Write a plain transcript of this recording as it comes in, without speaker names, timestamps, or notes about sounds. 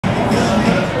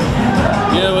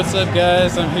Yo, what's up,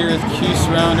 guys? I'm here with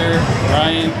cuserounder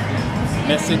Ryan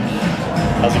Messick.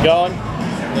 How's it going?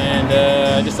 And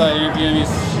I decided to interview him.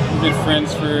 He's been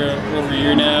friends for over a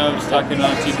year now. Just talking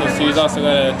on 2+2. He's also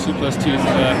got a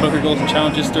 2+2 poker goals and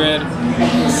challenges thread.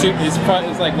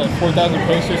 It's like what, 4,000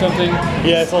 posts or something?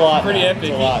 Yeah, it's a lot. Pretty now.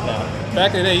 epic. It's a lot now.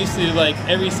 Back in the day, you used to like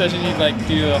every session you'd like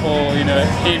do a whole,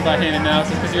 hand-by-hand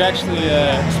analysis because you're actually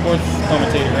a sports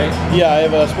commentator, right? Yeah, I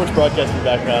have a sports broadcasting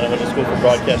background. I went to school for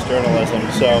broadcast journalism,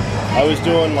 so I was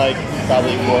doing like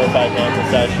probably 4 or 5 hands a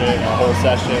session, a whole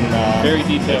session. Very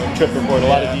detailed. Trip report, a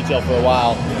lot of detail for a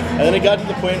while, and then it got to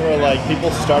the point where like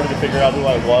people started to figure out who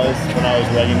I was when I was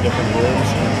regging different rooms,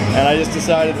 and I just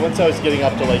decided once I was getting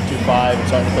up to like 2.5 and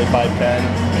starting to play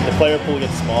 5.10, the player pool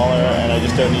gets smaller, and I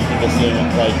just don't need people seeing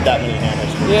like that many hammers.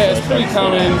 Yeah, it's pretty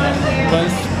common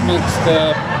amongst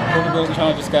poker goals and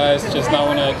challenges guys just not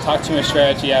want to talk too much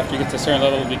strategy after you get to a certain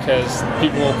level because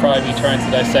people will probably be trying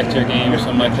to dissect your game or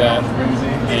something like that.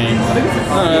 And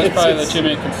I don't know, it's probably a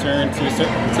legitimate concern to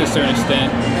a certain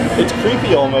extent. It's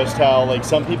creepy almost how like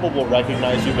some people will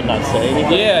recognize you but not say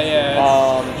anything.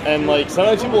 Yeah. And like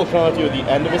sometimes people will come up to you at the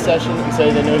end of a session and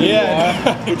say they know who you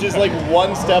are, which is like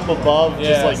one step above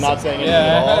just like not saying anything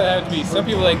at all. That would be. Some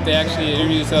people like they actually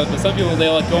interview themselves, but some people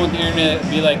they'll like go on the internet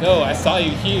and be like, "Oh, I saw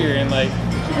you here," and like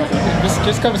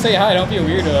just come and say hi. Don't be a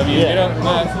weirdo. I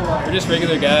mean, we're just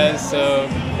regular guys, so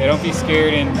don't be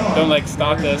scared and don't like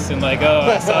stalk us and like, "Oh,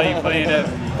 I saw you playing at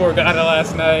Borgata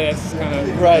last night." It's kind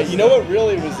of right. You know what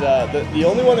really was the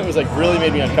only one that was like really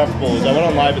made me uncomfortable was I went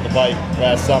on live at the Bike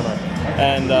last summer,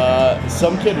 and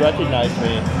some kid recognized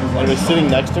me and was sitting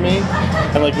next to me,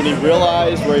 and like when he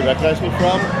realized where he recognized me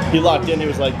from, he locked in. He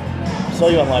was like, "Saw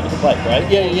you on live at the Bike, right?"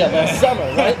 Yeah, last summer,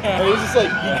 right? And he was just like,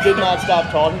 he did not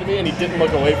stop talking to me, and he didn't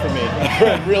look away from me for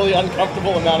a really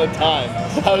uncomfortable amount of time.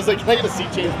 I was like, "Can I get a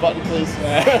seat change button, please?"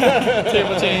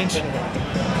 Table change.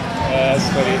 That's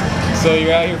funny. So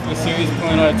you're out here for the series,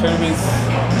 playing a lot of tournaments?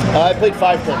 I played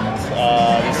 5 tournaments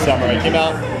this summer. I came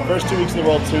out first 2 weeks of the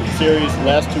World Series,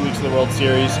 last 2 weeks of the World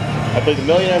Series. I played the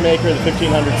Millionaire Maker, the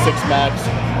 1500 6 Max,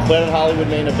 Planet Hollywood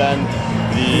main event,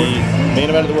 the main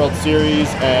event of the World Series,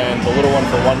 and the little one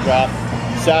for 1 drop.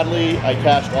 Sadly, I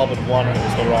cashed all but one, and it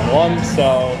was the wrong one,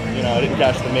 so I didn't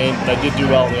cash the main, but I did do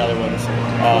well in the other ones,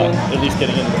 at least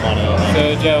getting into the money.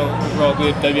 So, Joe, overall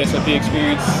good WSOP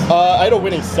experience? I had a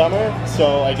winning summer,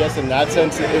 so I guess in that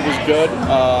sense it was good.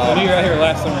 I knew you were out here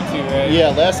last summer too, right? Yeah,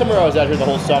 last summer I was out here the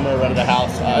whole summer, rented a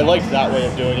house. I liked that way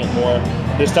of doing it more.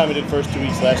 This time I did first 2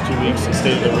 weeks, last 2 weeks,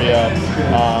 stayed at the Rio.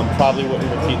 Probably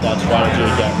wouldn't repeat that strategy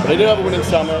again. But I did have a winning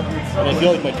summer, and I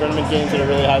feel like my tournament game's at a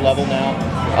really high level now.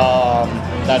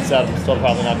 That said, I'm still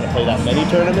probably not going to play that many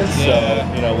tournaments, so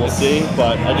we'll see.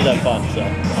 But I did have fun. So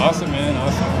awesome, man,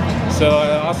 awesome. So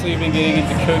also you've been getting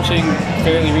into coaching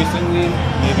fairly recently,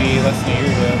 maybe less than a year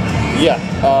ago. Yeah,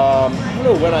 I don't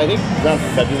know when. I think around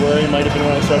February might have been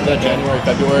when I started that. January,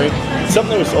 February. It's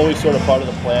something that was always sort of part of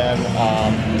the plan.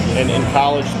 In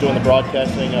college, doing the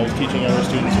broadcasting, I was teaching younger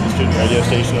students at the student radio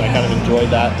station, and I kind of enjoyed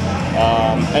that.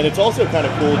 And it's also kind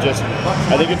of cool.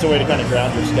 I think it's a way to kind of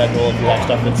ground your schedule. If you have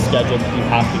stuff that's scheduled, you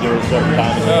have to do it at a certain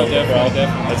time Definitely.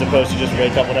 as opposed to just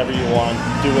wake up whenever you want,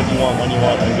 do what you want when you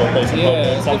want, and go play some poker.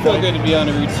 Yeah, it feels good to be on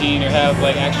a routine or have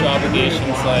like extra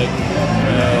obligations. Like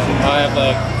I have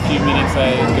like a few meetings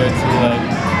I go to, like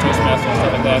Toastmasters and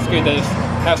stuff like that. It's good to just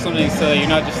have something so you're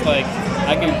not just like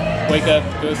I can wake up,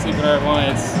 go to sleep whenever I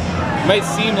want. It might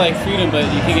seem like freedom, but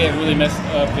you can get really messed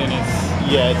up, and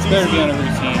it's better to be on a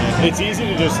routine. It's easy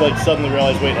to just like suddenly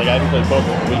realize, wait, like I haven't played poker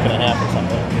in a week and a half or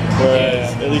something. Whereas,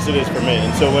 at least it is for me.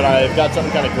 And so when I've got something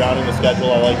kind of grounding the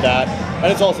schedule, I like that. And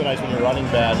it's also nice when you're running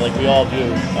bad, like we all do,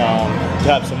 to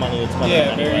have some money that's coming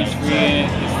in. Very free, and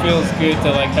it feels good to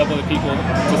like help other people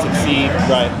to succeed.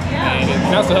 Right. And it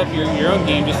can also help your own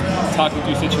game, just talking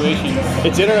through situations.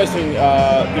 It's interesting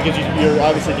because you're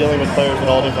obviously dealing with players at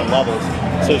all different levels.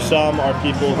 So some are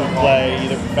people who play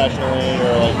either professionally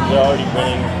or like they're already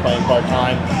winning, playing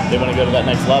part-time. They want to go to that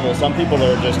next level. Some people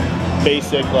are just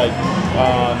basic, like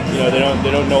they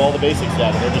don't know all the basics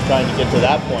yet, and they're just trying to get to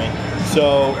that point.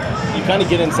 So you kind of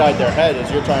get inside their head as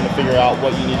you're trying to figure out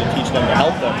what you need to teach them to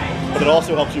help them. But it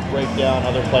also helps you break down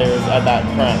other players at that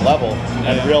current level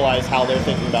and realize how they're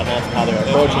thinking about it and how they're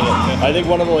approaching it. I think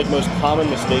one of the most common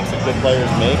mistakes that good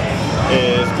players make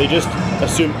is they just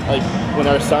assume, like when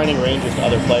they're assigning ranges to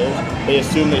other players, they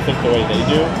assume they think the way they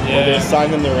do, or they assign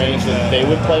them the range that they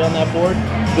would play on that board.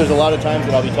 There's a lot of times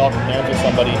that I'll be talking hands with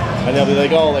somebody, and they'll be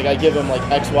like, "Oh, like I give him like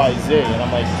X, Y, Z," and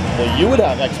I'm like, "Well, you would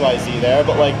have X, Y, Z there,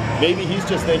 but like maybe he's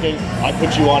just thinking I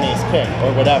put you on Ace King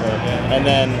or whatever," and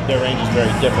then their range is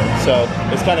very different. So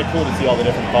it's kind of cool to see all the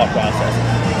different thought processes.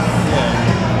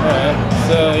 Yeah. All right.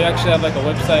 actually have like a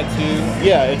website too?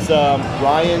 Yeah, it's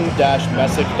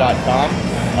ryan-messick.com.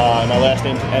 My last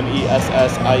name's Messick,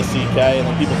 and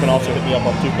then people can also hit me up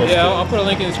on Tuples. Yeah, I'll put a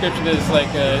link in the description to his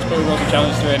his Pro Girls and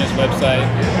Challenge thread and his website.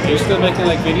 Are you still making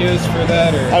like videos for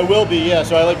that, or? I will be, yeah.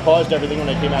 So I like paused everything when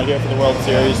I came out here for the World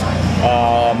Series.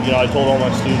 You know, I told all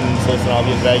my students, listen, I'll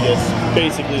be in Vegas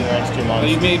basically in the next 2 months. Well,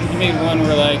 you made one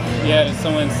where like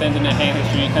someone sent in a hand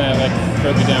history and kind of like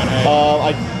broke it down,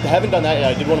 right? I haven't done that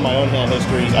yet. I did one of my own hand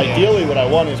histories. Yeah. Ideally, what I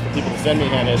want is for people to send me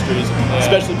hand histories,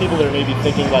 especially people that are maybe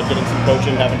thinking about getting some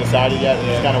coaching, haven't decided yet, and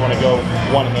just kind of want to go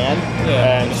one hand.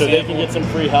 Yeah, and so they can get some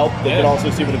free help. They can also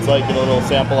see what it's like, get a little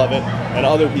sample of it, and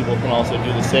other people can also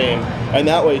do the same. And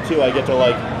that way too, I get to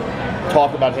like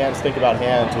talk about hands, think about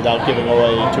hands without giving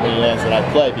away too many hands that I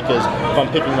play, because if I'm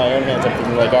picking my own hands, I'm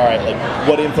thinking like, all right, like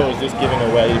what info is this giving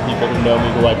away to people who know me,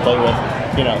 who I play with,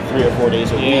 you know, 3 or 4 days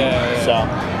a week. So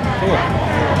cool.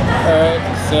 Alright,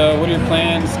 so what are your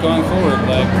plans going forward?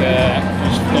 Like,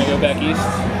 you're just gonna go back east?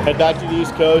 Head back to the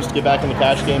East Coast, get back in the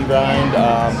cash game grind.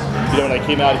 You know, when I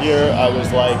came out here, I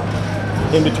was like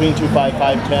in between 2.5,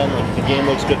 5.10. Like, if the game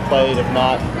looks good, played. If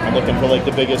not, I'm looking for like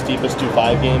the biggest, deepest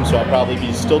 2.5 game. So I'll probably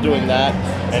be still doing that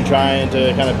and trying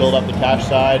to kind of build up the cash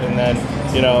side. And then,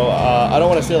 you know, I don't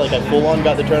want to say like I full on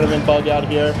got the tournament bug out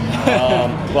here,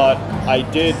 but I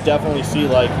did definitely see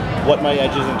like what my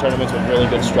edges in tournaments with really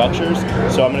good structures.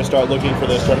 So I'm going to start looking for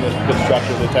those tournaments with good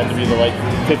structures that tend to be the like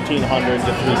 1,500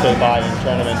 to 3K buy-in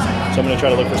tournaments. So I'm going to try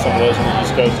to look for some of those on the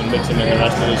East Coast and mix them in the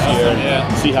rest of this year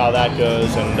and see how that goes.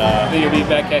 And you'll be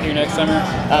back out here next summer?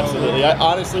 Absolutely.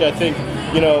 Honestly, I think,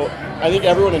 you know, I think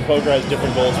everyone in poker has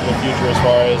different goals for the future as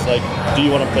far as like, do you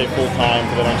want to play full time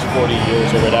for the next 40 years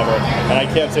or whatever? And I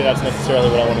can't say that's necessarily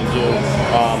what I want to do.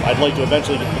 I'd like to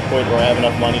eventually get to the point where I have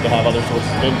enough money to have other sources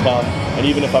of income. And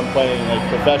even if I'm playing like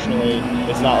professionally,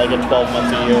 it's not like a 12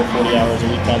 months a year, 40 hours a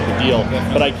week kind of a deal.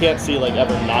 But I can't see like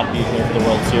ever not being here for the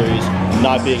World Series,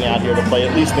 not being out here to play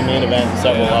at least the main event and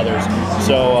several others.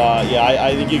 So yeah,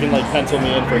 I think you can like pencil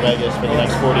me in for Vegas for the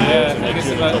next 40 years and make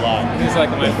sure there's a lot. This is like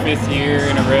my 5th year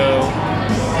in a row.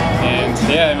 And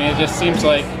yeah, I mean, it just seems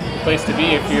like a place to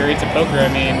be if you're into poker. I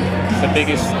mean, it's the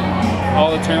biggest, all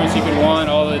the tournaments you could want,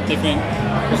 all the different,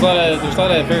 there's a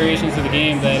lot of variations of the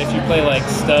game that if you play like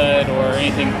stud or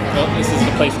anything, this is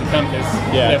the place to come, because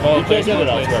you have all the can't get it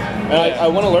elsewhere. And I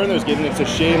want to learn those games. It's a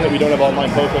shame that we don't have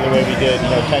online poker the way we did, you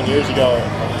know, 10 years ago.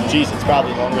 Or, geez, it's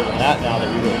probably longer than that now.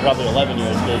 That we were probably 11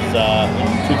 years,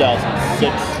 because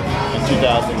 2006 and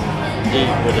 2008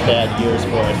 were the bad years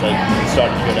for us. Like, it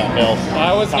started to go downhill.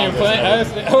 I wasn't even playing. I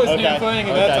wasn't even playing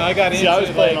at that time. I got into. See, I was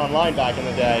playing online back in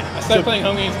the day. I started playing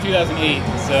home games in 2008.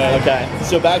 So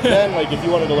so back then, like if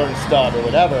you wanted to learn stud or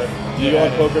whatever, you go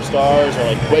on Poker Stars or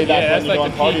like way back when you go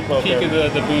on Party Poker. Peak of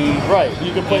the boom. Right.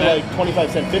 You could play like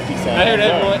 25 cent, 50 cent. I heard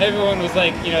everyone was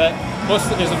like, you know,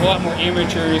 there's a lot more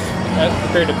amateurs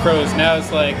compared to pros. Now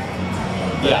it's like.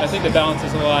 I think the balance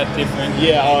is a lot different.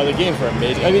 Yeah, the games are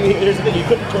amazing. I mean, here's the thing: you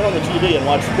couldn't turn on the TV and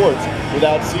watch sports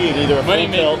without seeing either a full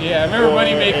tilt. Yeah, I remember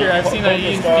Moneymaker. I've seen that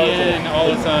ESPN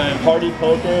all the time. Party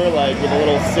Poker, like with a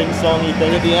little sing-songy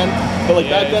thing at the end. But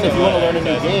like back then, if you want to learn a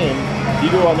new game,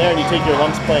 you go on there and you take your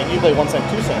lumps playing. You play 1 cent,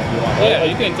 2 cent if you want. Right? Yeah,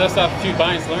 you can dust off a few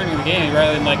buy-ins learning the game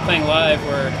rather than like playing live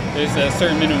where there's a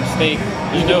certain minimum stake.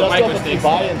 You can dust off a few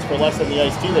buy-ins for less than the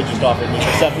iced tea they just offered me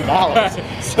for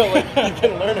 $7. So like you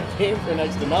can learn a game for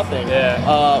next to nothing.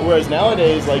 Yeah. Whereas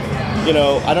nowadays, like, you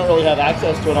know, I don't really have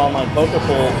access to an online poker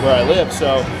pool where I live.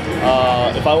 So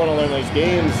if I want to learn those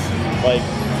games, like,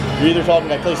 you're either talking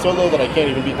I play so low that I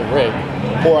can't even beat the rig,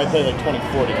 or I play like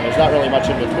 20-40. There's not really much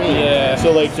in between. Yeah.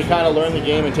 So like to kind of learn the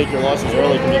game and take your losses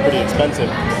early can be pretty expensive.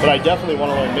 But I definitely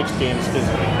want to learn mixed games because,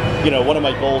 you know, one of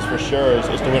my goals for sure is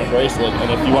to win a bracelet.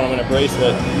 And if you want to win a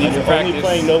bracelet and you're only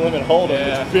playing no limit hold'em,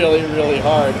 it's really, really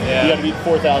hard. You got to beat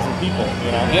 4,000 people.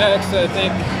 You know. Yeah, I think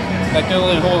like no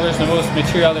limit hold'em is the most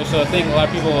material out there. So I think a lot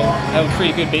of people have a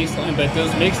pretty good baseline. But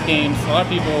those mixed games, a lot of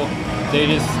people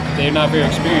they're not very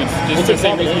experienced. Just the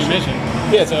same reason you mentioned.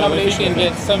 Yeah, it's so a combination. If you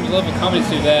can get some level of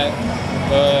confidence to that,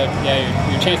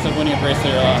 your chances of winning a bracelet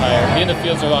are a lot higher. And the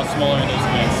fields are a lot smaller in those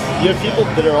events. You have people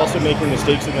that are also making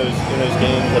mistakes in those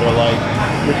games that are like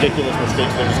ridiculous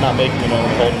mistakes. They're just not making them on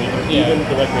the hold. Even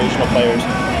the recreational players,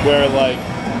 where like,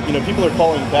 you know, people are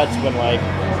calling bets when like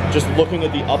just looking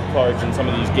at the up cards in some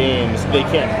of these games, they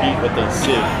can't beat what they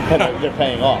see, and they're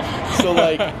paying off. So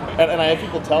like, and I have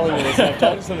people telling me this, and I've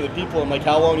talked to some of the people, I'm like,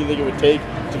 how long do you think it would take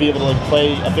to be able to like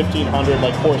play a 1500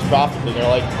 like course profitably. They're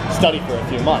like study for a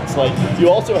few months. Like you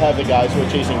also have the guys who are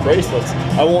chasing bracelets.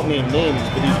 I won't name names,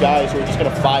 but these guys who are just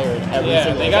going to fire at every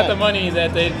single they got event. the money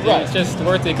that it's just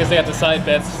worth it because they got the side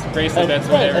bets, bracelet bets,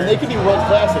 whatever. And they can be world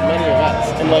class at many events.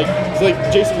 And like, so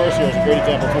like Jason Mercier is a great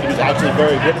example of somebody who's actually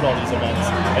very good at all these events.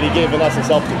 And he gave Vanessa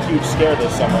Selfs a huge scare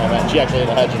this summer. I mean, she actually had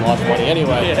a hedge and lost money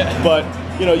anyway. Yeah. But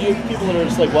you know, you have people that are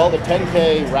just like, well, the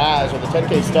 10K Raz or the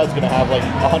 10K Stud's going to have like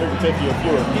 150 or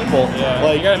fewer people. Yeah.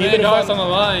 Like, you got $1 million on the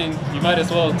line, you might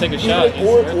as well take a shot.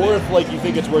 Or if like you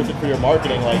think it's worth it for your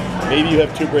marketing, like maybe you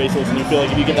have 2 bracelets and you feel like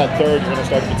if you get that third, you're going to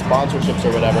start to get sponsorships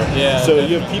or whatever. Yeah. So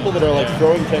you have people that are like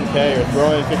throwing 10K or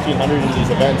throwing 1500 into these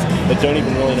events that don't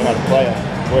even really know how to play them.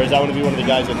 Whereas I want to be one of the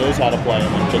guys that knows how to play them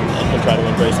and can try to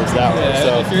win bracelets that way.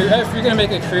 So if you're going to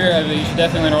make a career out of it, you should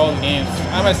definitely learn all the games.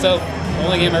 I myself, the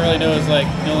only game I really know is like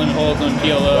Nolan Hold'em,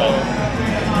 PLO.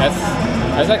 Right.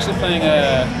 I was actually playing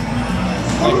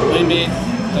like limit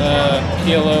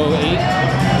PLO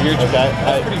 8. Okay,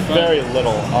 That's pretty fun. very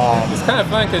little. It's kind of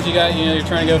fun because you're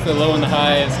trying to go for the low and the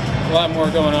highs. A lot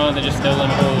more going on than just no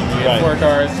limit hold'em. You get 4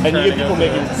 cards. And you get people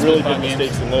making really big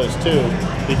mistakes in those too,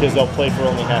 because they'll play for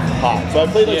only half the pot. So I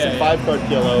played like some 5-card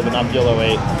PLO, but not PLO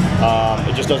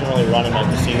 8. It just doesn't really run in my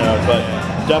casino. But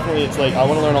definitely, it's like I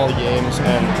want to learn all the games,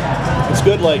 and it's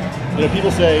good. Like, you know,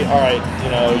 people say, all right,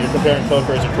 you know, you're comparing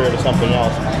poker as a career to something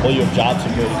else. Well, you have job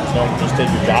security because no one can just take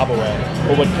your job away.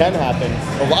 But what can happen,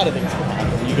 a lot of things can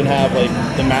happen. You can have like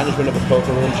the management of a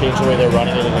poker room change the way they're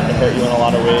running it, and it can hurt you in a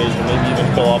lot of ways, or maybe even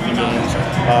kill off your games.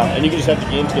 And you can just have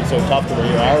the games get so tough to where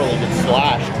your hourly gets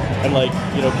slashed. And like,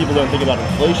 you know, people don't think about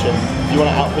inflation. If you want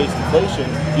to outpace inflation,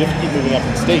 you have to keep moving up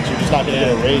in stakes. You're just not going to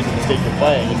get a raise in the stake you're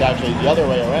playing. It's actually the other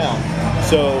way around.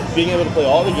 So being able to play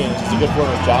all the games is a good form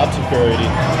of job security,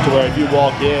 to where if you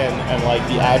walk in and like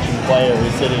the action player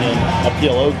is sitting in a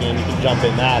PLO game, you can jump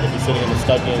in that. If he's sitting in the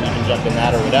stud game, you can jump in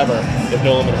that or whatever. If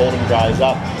no limit hold'em dries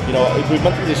up, you know, we've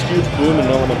went through this huge boom in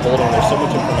no limit hold'em. There's so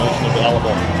much information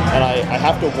available, and I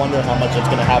have to wonder how much that's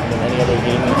going to happen in any other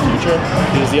game in the future,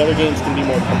 because the other games can be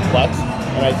more complex.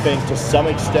 And I think to some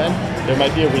extent there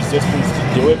might be a resistance to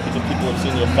do it because people have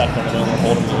seen the effect on the no limit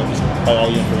hold'em games by all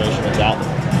the information that's out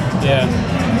there.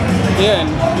 Yeah, and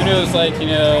who knows, like, you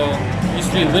know,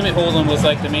 used to be limit hold'em was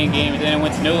like the main game, and then it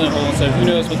went to no limit hold'em, so who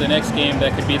knows what the next game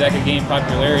that could gain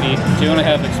popularity. So you want to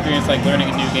have experience like learning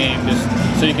a new game just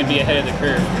so you can be ahead of the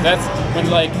curve. That's when,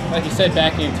 like you said,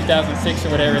 back in 2006 or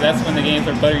whatever, that's when the games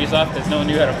were buttery soft because no one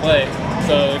knew how to play.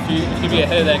 So if you could be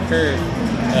ahead of that curve,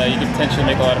 you could potentially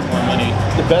make a lot of more money.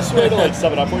 The best way to like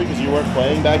sum it up for you, because you weren't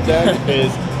playing back then,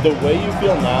 is the way you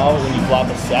feel now when you flop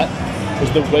a set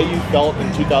was the way you felt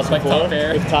in 2004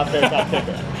 with top pair, top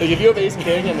kicker. Like if you have ace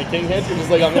king and the king hits, you're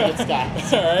just like, I'm gonna get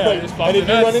stacks. Alright, and if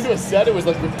you run into a set, it was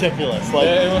like ridiculous. Like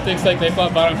everyone thinks like they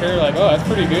flop bottom pair, like, oh, that's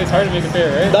pretty good. It's hard to make a pair,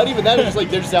 right? Not even that. It's just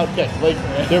like they're just out kicked. Like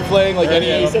they're playing like any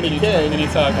ace, any king, any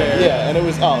top pair. Yeah, and it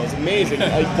was amazing.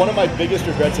 Like one of my biggest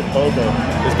regrets in poker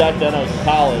was back then I was in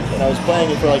college and I was playing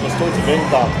it for like a source of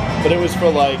income, but it was for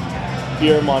like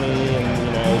beer money and,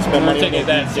 you know, spend money on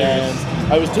weekends.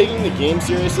 I was taking the game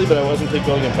seriously, but I wasn't taking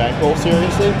going a bankroll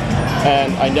seriously,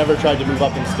 and I never tried to move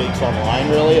up in stakes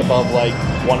online really above like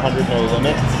 100 no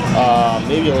limit,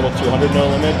 maybe a little 200 no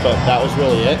limit, but that was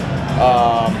really it.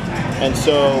 And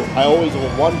so I always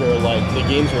would wonder, like, the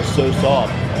games were so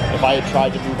soft. If I had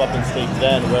tried to move up in stakes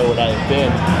then, where would I have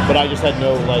been? But I just had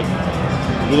no, like,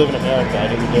 we live in America,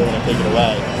 I didn't think they were going to take it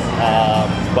away.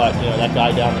 But, you know, that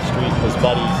guy down the street, his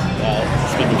buddies,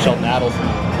 speaking of Sheldon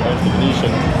Adelson, owns the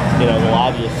Venetian, you know, the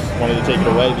lobbyists wanted to take it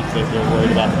away because they were worried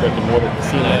about the brick and mortar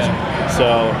casinos.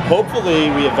 So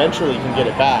hopefully we eventually can get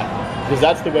it back, because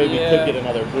that's the way we could get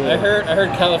another boom. I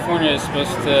heard California is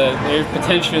supposed to, they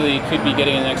potentially could be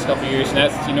getting in the next couple of years, and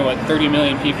that's, you know what, 30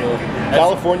 million people.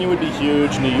 California would be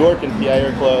huge. New York and PA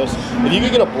are close. If you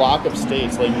could get a block of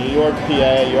states like New York,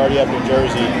 PA, you already have New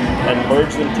Jersey, and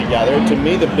merge them together, to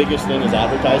me the biggest thing is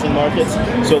advertising markets.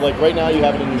 So like right now you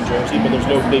have it in New Jersey, but there's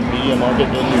no big media market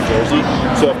in New Jersey.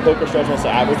 So if PokerStars wants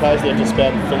to advertise, they have to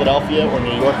spend Philadelphia or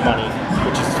New York money,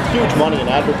 which is huge money in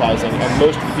advertising, and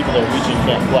most of the people they're reaching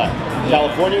can't play.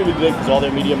 California would be big because all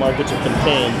their media markets are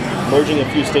contained. Merging a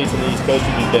few states on the East Coast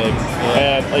would be big.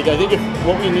 And like I think if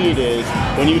what we need is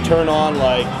when you turn on,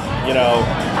 like, you know,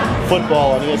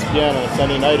 football on ESPN on a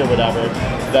Sunday night or whatever,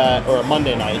 that, or a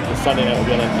Monday night, the Sunday night would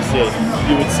be on NBC,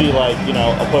 you would see like, you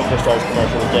know, a Poker Stars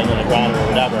commercial with Daniel Negreanu or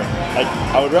whatever. Like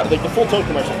like the full tote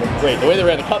commercials were great. The way they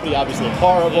ran the company, obviously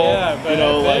horrible. Yeah, but, you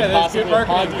know, like good possibly a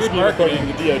Ponzi scheme according to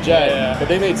the DOJ. But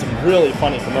they made some really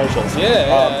funny commercials.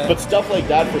 But stuff like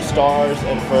that for Stars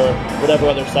and for whatever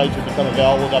other sites would become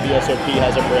available. WSOP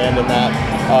has a brand in that.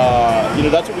 You know,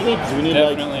 that's what we need, because we need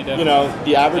you know,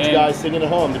 the average guy sitting at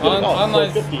home to be like, oh,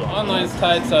 online's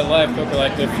tied to live poker.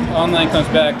 Like if online comes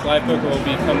back, live poker will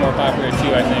become more popular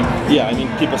too, I think. Yeah, I mean,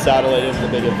 people satellite into the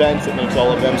big events. It makes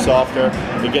all of them softer.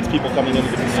 It gets people coming into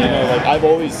the casino. Like I've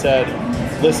always said,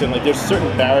 listen, like there's a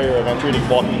certain barrier of entry to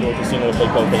walking into a casino to play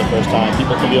poker for the first time.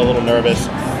 People can be a little nervous.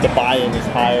 The buy-in is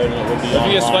higher than it would be online.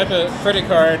 If you swipe a credit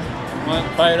card,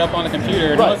 fire it up on the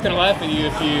computer, no one's gonna laugh at you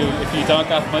if you donk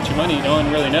off a bunch of money. No one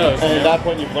really knows. And at that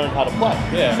point, you've learned how to play.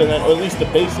 Yeah. So then, or at least the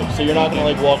basics. So you're not gonna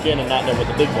like walk in and not know what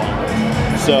the big blind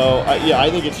is. So yeah, I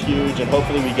think it's huge, and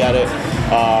hopefully we get it.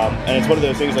 And it's one of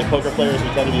those things, like poker players, we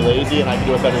tend to be lazy, and I can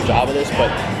do a better job of this. But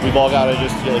we've all got to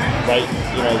just like write,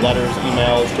 you know, letters,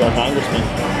 emails to our congressmen,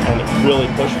 and really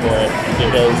push for it,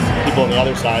 because people on the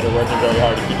other side are working very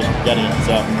hard to keep us from getting it.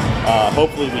 So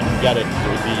hopefully we can get it. It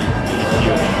would be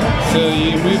huge. So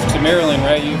you moved to Maryland,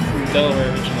 right? You from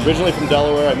Delaware originally? Originally from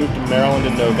Delaware. I moved to Maryland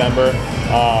in November.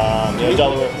 You know,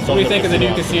 Delaware. What do you think of the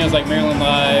new casinos like Maryland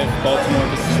Live, Baltimore?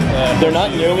 They're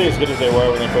not nearly as good as they were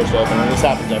when they first opened, and this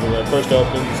happens everywhere. First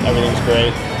opens, everything's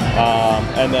great,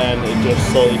 and then it just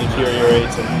slowly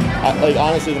deteriorates. And like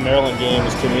honestly, the Maryland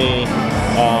games to me,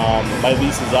 my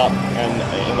lease is up and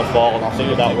in the fall, and I'll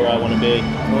think about where I want to be.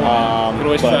 You could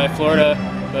always try Florida.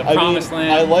 The promised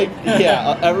land. I like,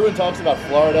 everyone talks about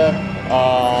Florida.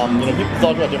 You know, people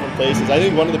talk about different places. I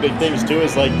think one of the big things too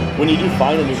is like when you do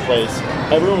find a new place,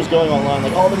 everyone was going online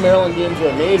like, all the Maryland games are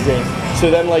amazing. So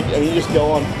then like, I mean, you just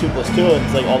go on 2+2 and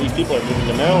it's like all these people are moving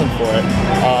to Maryland for it.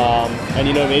 And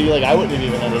you know, maybe like I wouldn't have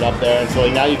even ended up there. And so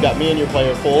like now you've got me and your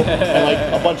player pool and like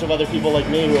a bunch of other people like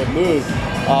me who have moved.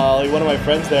 Like one of my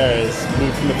friends there is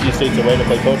moved from a few states away to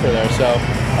play poker there. So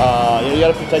you know, you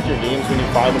got to protect your games when you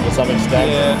find them to some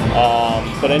extent.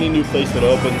 But any new place that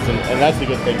opens, and that's the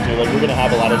good thing too. Like we're gonna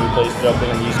have a lot of new places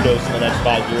opening on the East Coast in the next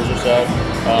 5 years or so.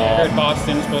 I heard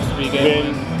Boston's supposed to be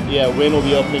good. Wynn will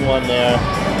be opening one there,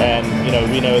 and you know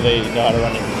we know they know how to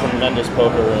run a tremendous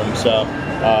poker room. So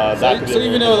that could be. So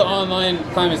even though the online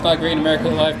climate's not great in America,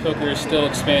 live poker is still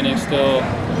expanding. Still,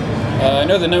 I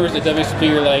know the numbers at WSP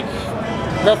are like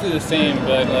roughly the same,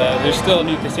 but there's still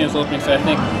new casinos opening, so I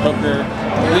think poker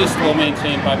at least will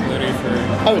maintain popularity for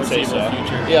I would say so.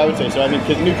 Future. Yeah, I would say so. I mean,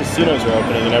 new casinos are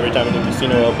opening, and every time a new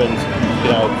casino opens, you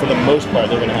know, for the most part,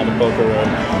 they're going to have a poker room,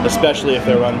 especially if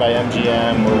they're run by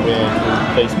MGM or Wynn, who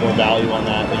place more value on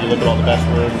that. Like you look at all the best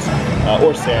rooms,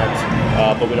 or Sands,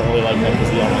 but we don't really like that because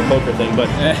the online poker thing.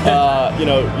 But you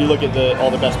know, you look at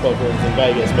all the best poker rooms in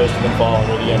Vegas, most of them fall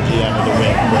under the MGM or the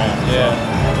Wynn brand. Yeah.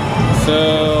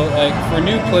 So, like, for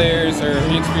new players or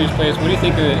inexperienced players, what do you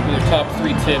think are your top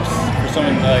 3 tips for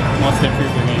someone like wants to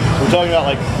improve their game? We're talking about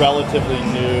like relatively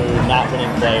new, not winning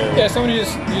players. Yeah, someone who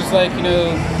just like, you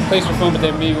know, plays for fun, but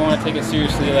they maybe want to take it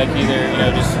seriously, like either, you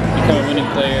know, just become a winning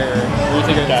player. Or what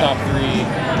do you think are the top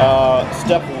 3?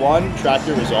 Step 1, track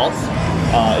your results.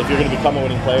 If you're going to become a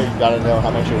winning player, you've got to know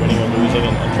how much you're winning or losing,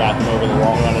 and track them over the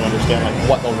long run and understand like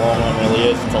what the long run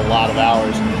really is. It's a lot of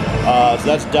hours. So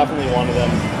that's definitely one of them.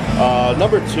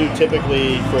 Number 2,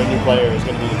 typically for a new player, is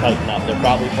going to be to tighten up. They're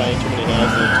probably playing too many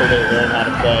hands, and until they learn how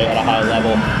to play at a high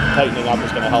level, tightening up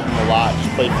is going to help them a lot.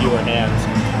 Just play fewer hands.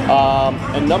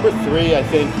 And number 3, I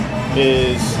think,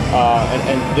 is,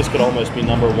 and this could almost be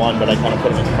number 1, but I kind of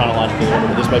put them in chronological order,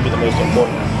 but this might be the most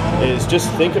important, is just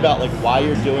think about like why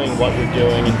you're doing what you're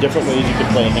doing and different ways you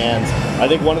could play hands. I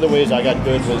think one of the ways I got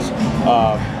good was,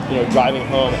 you know, driving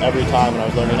home every time when I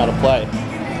was learning how to play.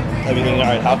 I mean, all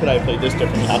right, how could I have played this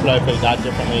differently? How could I have played that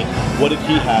differently? What did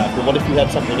he have? Or what if he had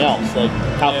something else? Like,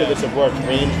 how could this have worked?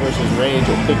 Range versus range,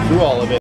 or think through all of it.